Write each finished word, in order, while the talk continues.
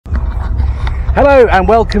Hello and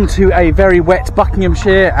welcome to a very wet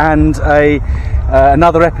Buckinghamshire and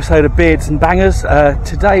another episode of Beards and Bangers.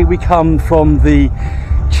 Today we come from the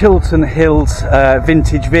Chiltern Hills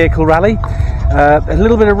Vintage Vehicle Rally. A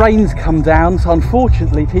little bit of rain's come down, so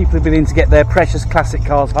unfortunately people have been in to get their precious classic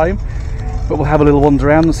cars home, but we'll have a little wander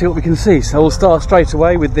around and see what we can see. So we'll start straight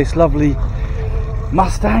away with this lovely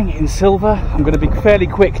Mustang in silver. I'm going to be fairly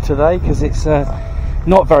quick today because it's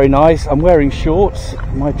not very nice. I'm wearing shorts,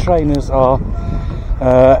 my trainers are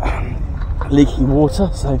leaking water,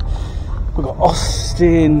 so we've got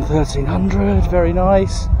Austin 1300, very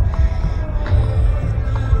nice.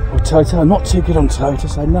 Or Toyota, I'm not too good on Toyota,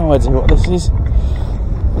 so I have no idea what this is.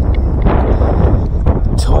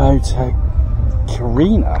 Toyota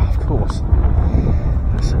Carina, of course.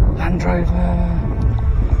 That's a Land Rover.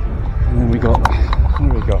 And then what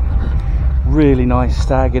have we got? Really nice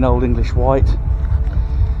Stag in Old English white.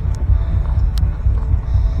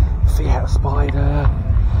 Fiat Spider,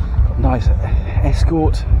 nice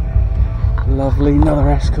Escort, lovely, another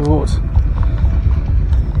Escort,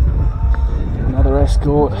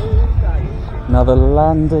 another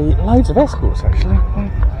Landy, loads of Escorts actually.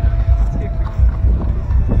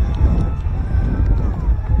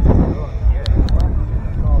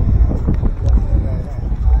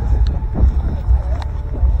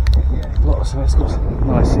 Lots of Escorts,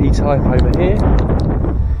 nice E-Type over here.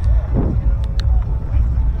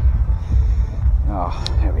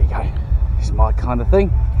 There we go. This is my kind of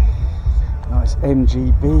thing. Nice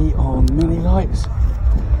MGB on mini lights.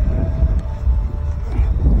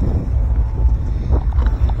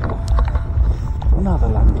 Another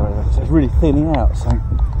Land Rover. So it's really thinning out. So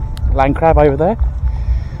Land Crab over there.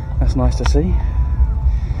 That's nice to see.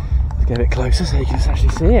 Let's get a bit closer so you can actually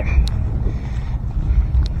see it.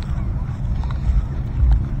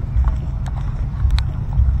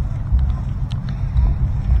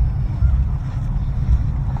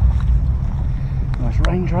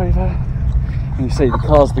 Range Rover, and you see the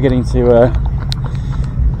car's beginning to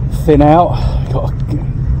thin out. Got a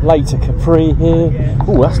later Capri here.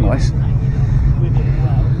 Oh, that's nice.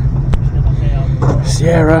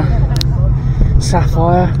 Sierra,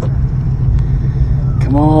 Sapphire,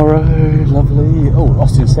 Camaro, lovely. Oh,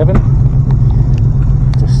 Austin 7.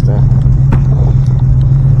 Just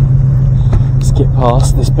skip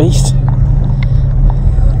past this beast.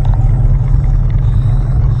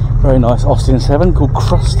 Very nice Austin 7 called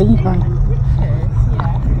Krusty. Got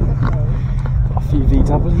a few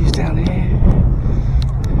VWs down here.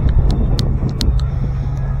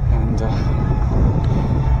 And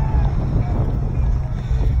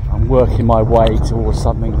I'm working my way towards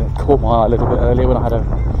something that caught my eye a little bit earlier when I had a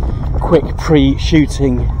quick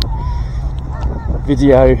pre-shooting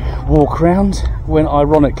video walk around, when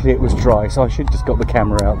ironically it was dry, so I should have just got the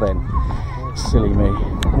camera out then. Silly me.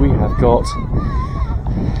 We have got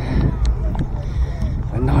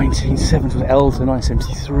 1970 L to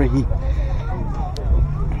 973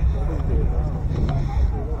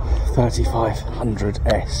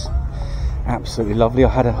 3500S, absolutely lovely. I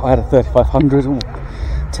had a 3500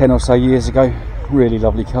 10 or so years ago, really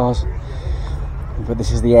lovely cars, but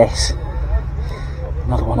this is the S,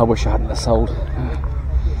 another one I wish I hadn't have sold.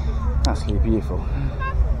 Absolutely beautiful.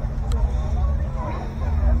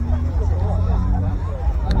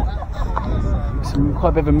 Quite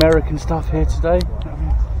a bit of American stuff here today.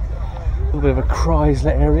 A little bit of a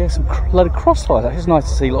Chrysler area, a load of Crossfires. Actually, it's nice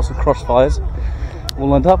to see lots of Crossfires all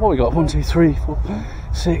lined up. What we got? 1, 2, 3, 4,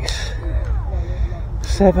 6,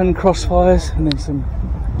 7 Crossfires, and then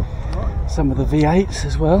some of the V8s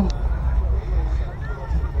as well.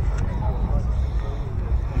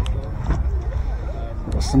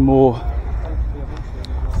 Got some more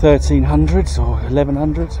 1300s or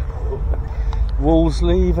 1100s.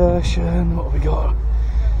 Wolseley version. What have we got?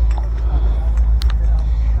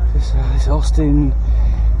 This Austin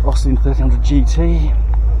 1300 GT.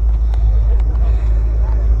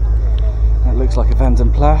 That looks like a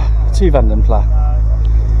two Vandenpla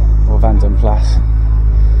or Vandenplas.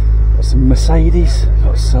 Got some Mercedes.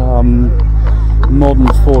 Got some modern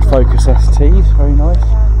Ford Focus STs. Very nice.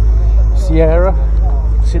 Sierra.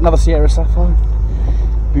 See another Sierra Sapphire.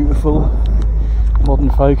 Beautiful.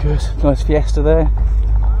 Modern Focus, nice Fiesta there.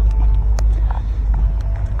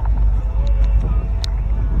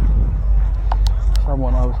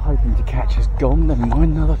 Someone I was hoping to catch has gone, never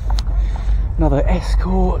mind. Another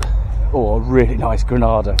Escort. Oh, a really nice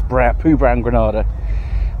Granada, Pooh Brown Granada.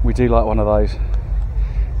 We do like one of those.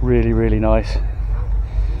 Really, really nice.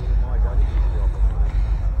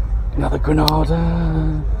 Another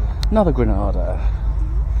Granada. Another Granada.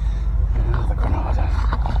 Another Granada.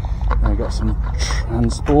 And we've got some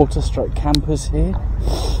transporter stroke campers here.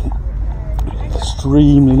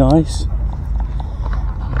 extremely nice.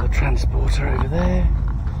 Another transporter over there.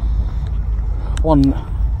 One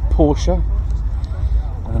Porsche,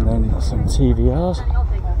 and then some TVRs.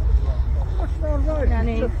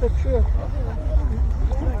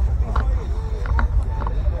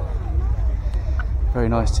 Very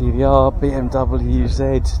nice TVR, BMW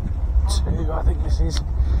Z2, I think this is.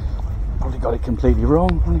 Probably got it completely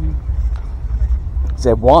wrong.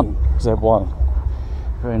 Z1.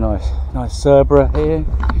 Very nice. Nice Cerberus here,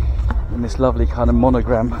 in this lovely kind of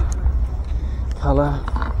monogram colour.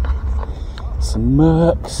 Some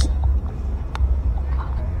Mercs.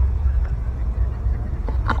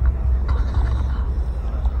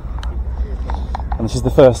 And this is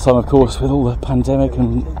the first time, of course, with all the pandemic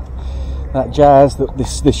and that jazz, that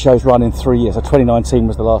this show's run in 3 years. So 2019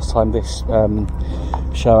 was the last time this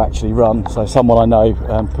show actually run. So someone I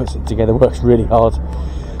know puts it together, works really hard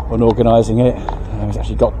on organising it. He's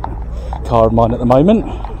actually got a car of mine at the moment,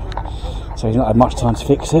 so he's not had much time to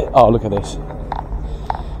fix it. Oh, look at this.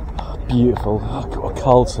 Beautiful. I've got a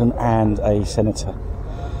Chiltern and a Senator.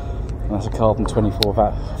 And that's a carbon 24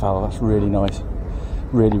 valve. That's really nice.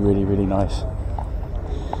 Really, really, really nice.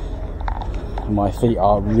 And my feet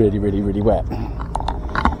are really, really, really wet.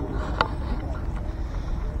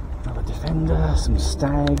 Another Defender, some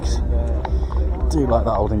Stags. Do like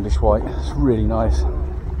that old English white. It's really nice.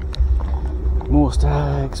 More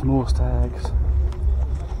Stags, more Stags.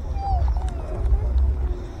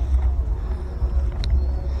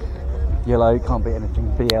 Yellow, can't beat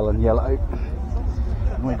anything. BL and yellow.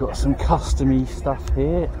 And we've got some custom-y stuff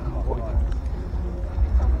here.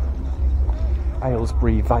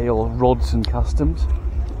 Aylesbury Vale rods and customs.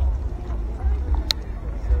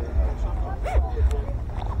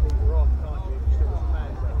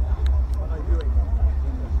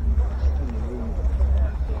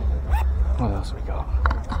 What else have we got?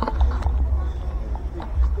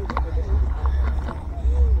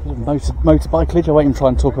 Motorbike-lage. I won't even try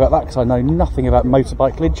and talk about that because I know nothing about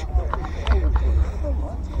motorbike-lage.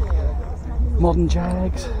 Modern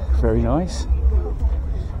Jags, very nice.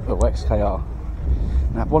 Oh, XKR.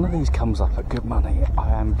 Now, if one of these comes up at good money,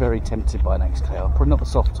 I am very tempted by an XKR. Probably not the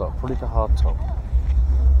soft top, probably the hard top.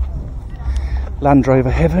 Land Rover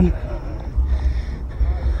Heaven.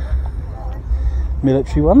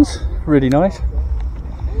 Military ones, really nice.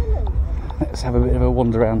 Let's have a bit of a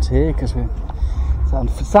wander around here because we're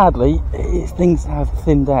sadly things have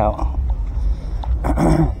thinned out.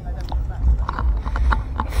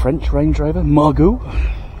 French Range Rover Margot.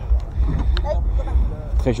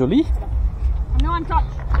 Très joli. No, I'm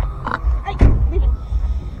touched.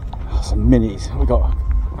 Some minis. We've got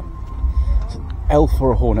an elf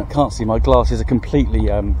or a hornet. Can't see, my glasses are completely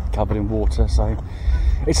covered in water, so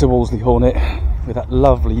it's a Wolseley Hornet with that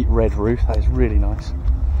lovely red roof. That is really nice.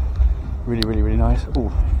 Really, really, really nice.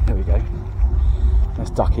 Oh, there we go. Let's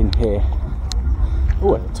duck in here.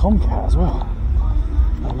 Oh, a Tomcat as well.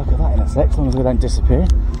 Oh, look at that in a sec, as long as they don't disappear.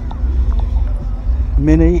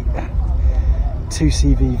 Mini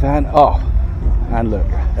 2CV van. Oh, and look,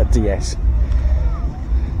 a DS.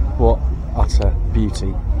 What utter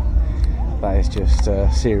beauty. That is just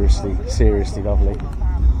seriously, seriously lovely.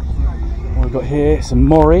 What we've got here, some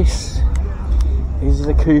Morris. Is it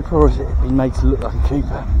a Cooper or has it been made to look like a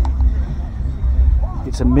Cooper?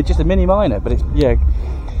 It's just a mini minor, but it's, yeah,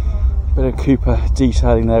 bit of Cooper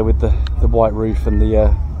detailing there with the white roof and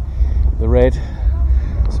the red.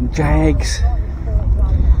 Some Jags.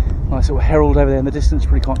 Nice little Herald over there in the distance,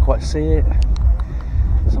 really can't quite see it.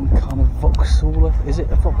 Some kind of Vauxhall. Is it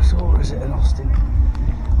a Vauxhall or is it an Austin?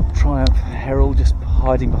 Triumph Herald just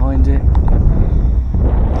hiding behind it.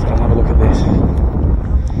 Let's go and have a look at this.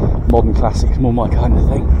 Modern classics, more my kind of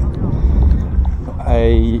thing. Got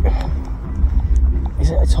is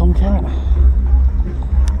it a Tomcat?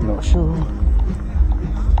 I'm not sure.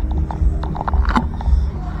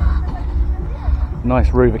 Nice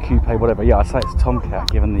Rover Coupe, whatever. Yeah, I'd say it's a Tomcat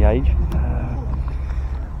given the age.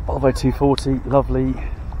 Volvo 240, lovely.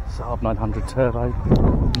 Saab 900 Turbo,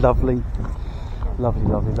 lovely. Lovely,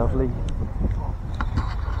 lovely, lovely.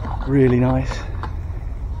 Really nice.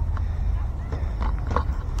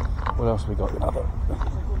 What else have we got? Another.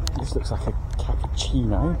 This looks like a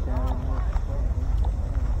cappuccino.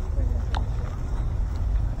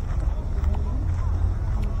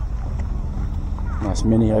 Nice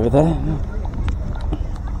Mini over there.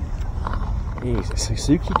 Here's a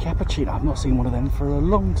Suzuki Cappuccino. I've not seen one of them for a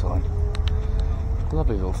long time.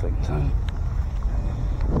 Lovely little thing.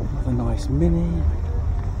 Another nice Mini.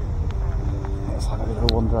 Let's have a bit of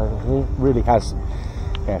a wander over here. Really has,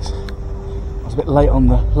 yes. I was a bit late on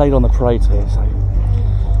the parade here, so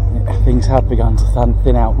things have begun to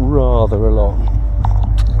thin out rather a lot.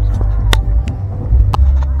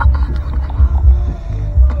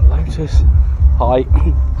 Lotus. Hi.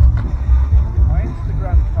 My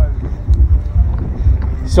Instagram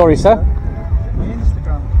code. Sorry, sir. My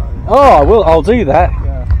Instagram code. Oh, I'll do that.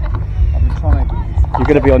 Yeah. I've been trying to. You're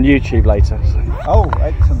going to be on YouTube later. So. Oh,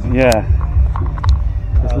 excellent. Yeah.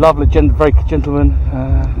 This lovely, very gentleman.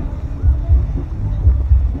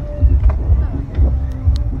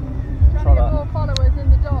 Trying to get more followers in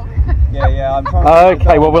the dog. Yeah, I'm trying to.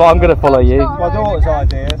 Okay, well, I'm going to follow you. It's my daughter's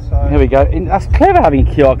idea, so. Here we go. That's clever having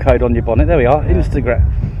a QR code on your bonnet. There we are. Yeah. Instagram.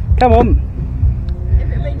 Come on. If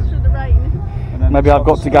it leads through the rain. And then Maybe I've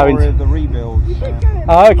got to go into the rebuild. You should go in.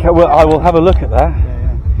 Okay, well, I will have a look at that.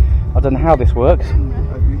 Yeah. I don't know how this works.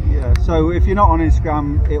 Yeah. So if you're not on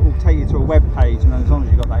Instagram, it will take you to a web page, and as long as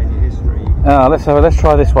you've got that in your history. Let's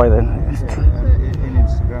try this way then. In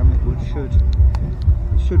Instagram,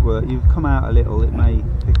 it should work. You've come out a little. It may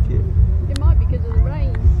pick it. It might be because of the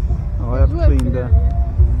rain. Oh, I have It's working cleaned out,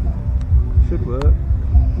 it. Should work.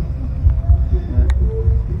 Yeah.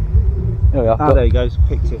 There we are. There you go. It's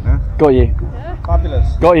picked it now. Got you. Yeah.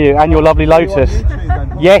 Fabulous. Got you. And your lovely Are you on Lotus. YouTube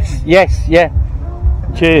then? Yes, yeah.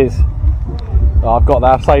 Cheers. Oh, I've got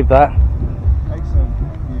that. I've saved that. Excellent.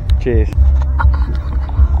 Cheers.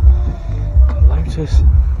 Lotus.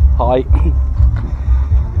 Hi.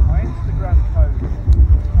 My Instagram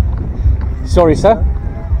code. Sorry, sir.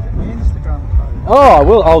 My Instagram code.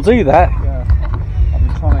 Oh, I'll do that. Yeah. I've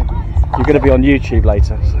been trying to. You're going to be on YouTube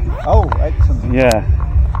later. So. Oh, excellent. Yeah.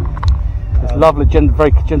 This lovely,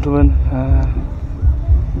 very gentleman.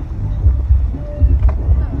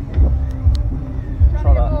 Trying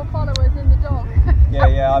to get more followers in the dog.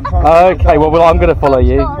 Yeah, I'm trying to. Okay, well, I'm going to follow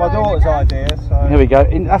you. It's my daughter's idea, so. Here we go.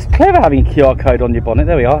 That's clever having a QR code on your bonnet.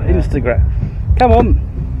 There we are. Instagram. Come on.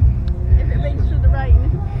 If it leads through the rain.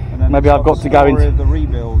 And then Maybe I've got to go into the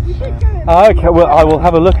rebuild. You should go in. Okay, well, I will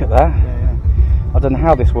have a look at that. Yeah. I don't know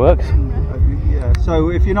how this works. Yeah. So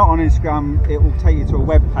if you're not on Instagram, it will take you to a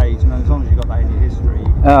web page, and as long as you've got that in your history.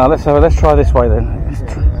 Let's try this way then.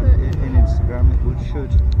 In Instagram,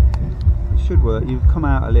 it should work. You've come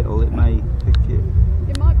out a little. It may pick it.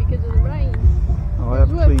 It might be because of the rain. Oh, I have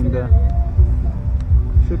It's working cleaned it. out,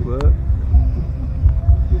 Should work.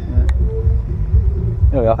 Yeah.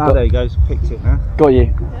 There we are. There you go. It's picked it now. Got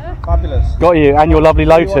you. Yeah. Fabulous. Got you. And your lovely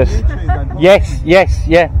Are you on Lotus. YouTube then? Yes,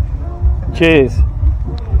 yeah. Cheers.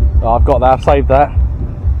 Oh, I've got that. I've saved that.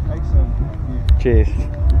 Excellent. Cheers.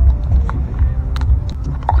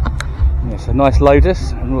 Yes, a nice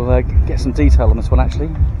Lotus, and we'll get some detail on this one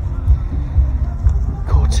actually.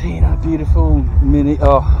 Cortina, beautiful mini.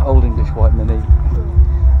 Oh, old English white mini.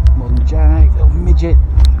 Modern Jag, little midget.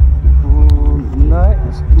 No,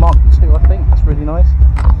 it's Mark II, I think. That's really nice.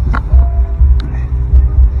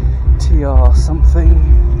 TR something.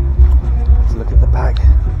 Let's look at the back.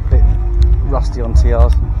 Bit rusty on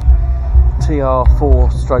TRs. TR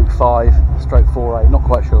 4/5/4A. Not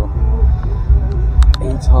quite sure.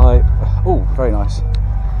 E-Type. Oh, very nice.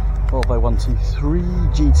 Volvo 123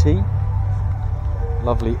 GT.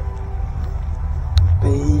 Lovely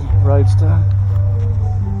B Roadster.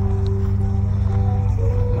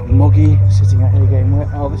 Moggy sitting out here getting wet.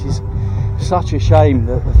 Oh, this is such a shame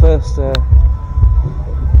that the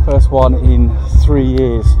first one in 3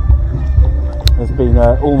 years has been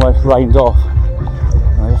almost rained off.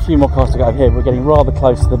 A few more cars to go here. We're getting rather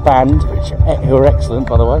close to the band, who are excellent,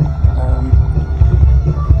 by the way.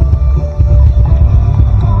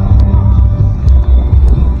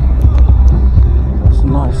 That's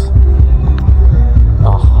nice.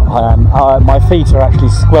 Oh, I am. My feet are actually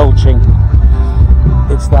squelching.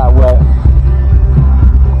 It's that wet.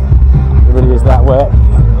 It really is that wet.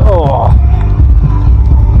 Oh.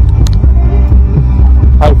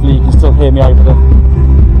 Hopefully you can still hear me over the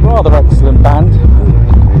rather excellent band.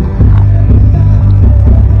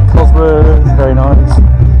 Cosworth, very nice.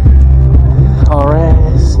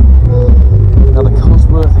 RS, another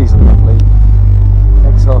Cosworth, he's lovely.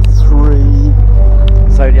 XR3,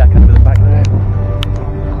 Zodiac under the back there.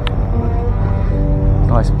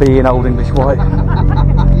 Nice B in old English white. Are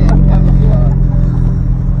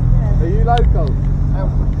you local?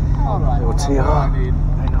 Alright. Little TR,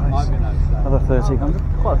 very nice. Another 1300.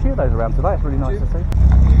 Quite a few of those around today. It's really nice to see.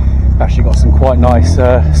 Actually got some quite nice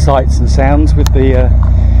sights and sounds with the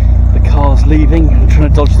cars leaving and trying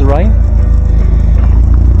to dodge the rain.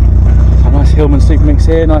 A nice Hillman Super Mix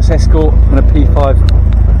here, nice Escort and a P5. I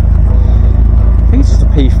think it's just a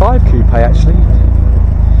P5 coupe actually.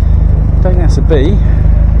 Don't think that's a B.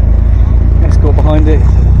 Escort behind it.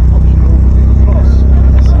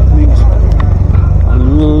 A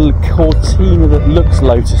little Cortina that looks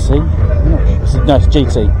Lotusy. No, it's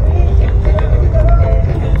GT.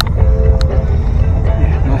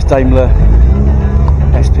 Yeah, nice Daimler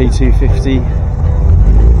SP250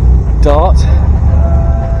 Dart.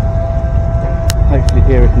 Hopefully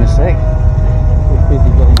hear it in a sec. We're busy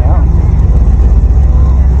getting out.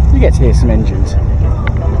 You get to hear some engines.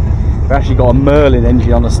 We've actually got a Merlin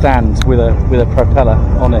engine on the stand with a propeller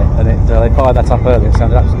on it, and they fired that up earlier. It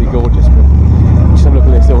sounded absolutely gorgeous. But just have a look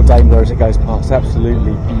at this little Daimler as it goes past.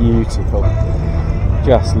 Absolutely beautiful.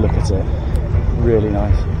 Just look at it. Really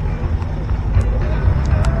nice.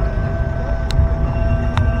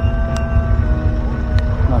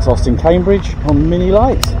 Nice Austin Cambridge on mini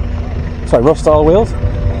lights. Sorry, rough style wheels.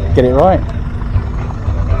 Get it right.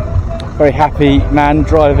 Very happy man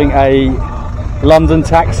driving a London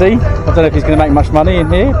taxi. I don't know if he's going to make much money in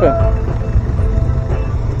here, but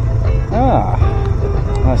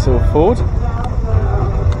nice little Ford.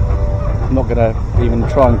 I'm not going to even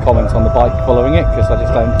try and comment on the bike following it because I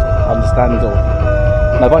just don't understand.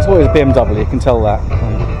 No, but I thought it was a BMW. You can tell that.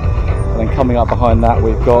 And then coming up behind that,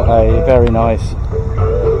 we've got a very nice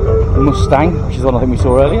Mustang, which is one I think we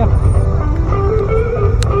saw earlier.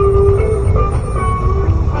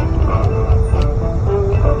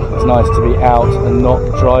 It's nice to be out and not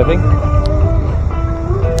driving.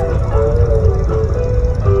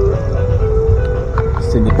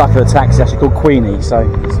 Just in the back of the taxi, actually called Queenie, so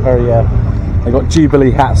it's very. They've got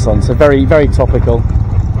Jubilee hats on, so very, very topical.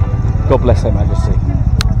 God bless Her Majesty.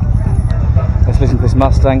 Let's listen to this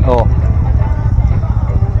Mustang. Oh,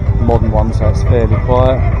 modern one, so it's fairly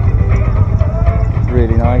quiet.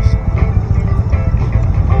 Really nice.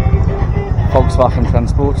 Volkswagen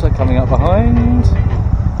Transporter coming up behind.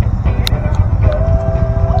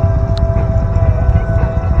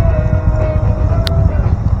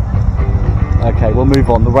 Okay, we'll move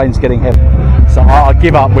on. The rain's getting heavy, so I'll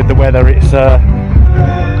give up with the weather. It's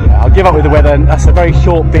I'll give up with the weather. That's a very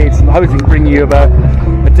short vid. I'm hoping to bring you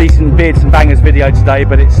a decent bids and bangers video today,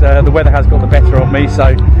 but it's the weather has got the better of me.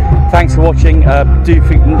 So thanks for watching. Do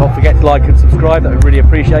not forget to like and subscribe. That would really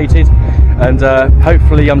appreciated. And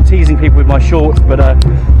hopefully I'm teasing people with my shorts, but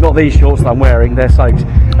not these shorts that I'm wearing. They're soaked.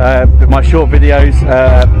 But my short videos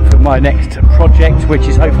for my next project, which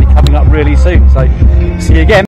is hopefully coming up really soon. So see you again.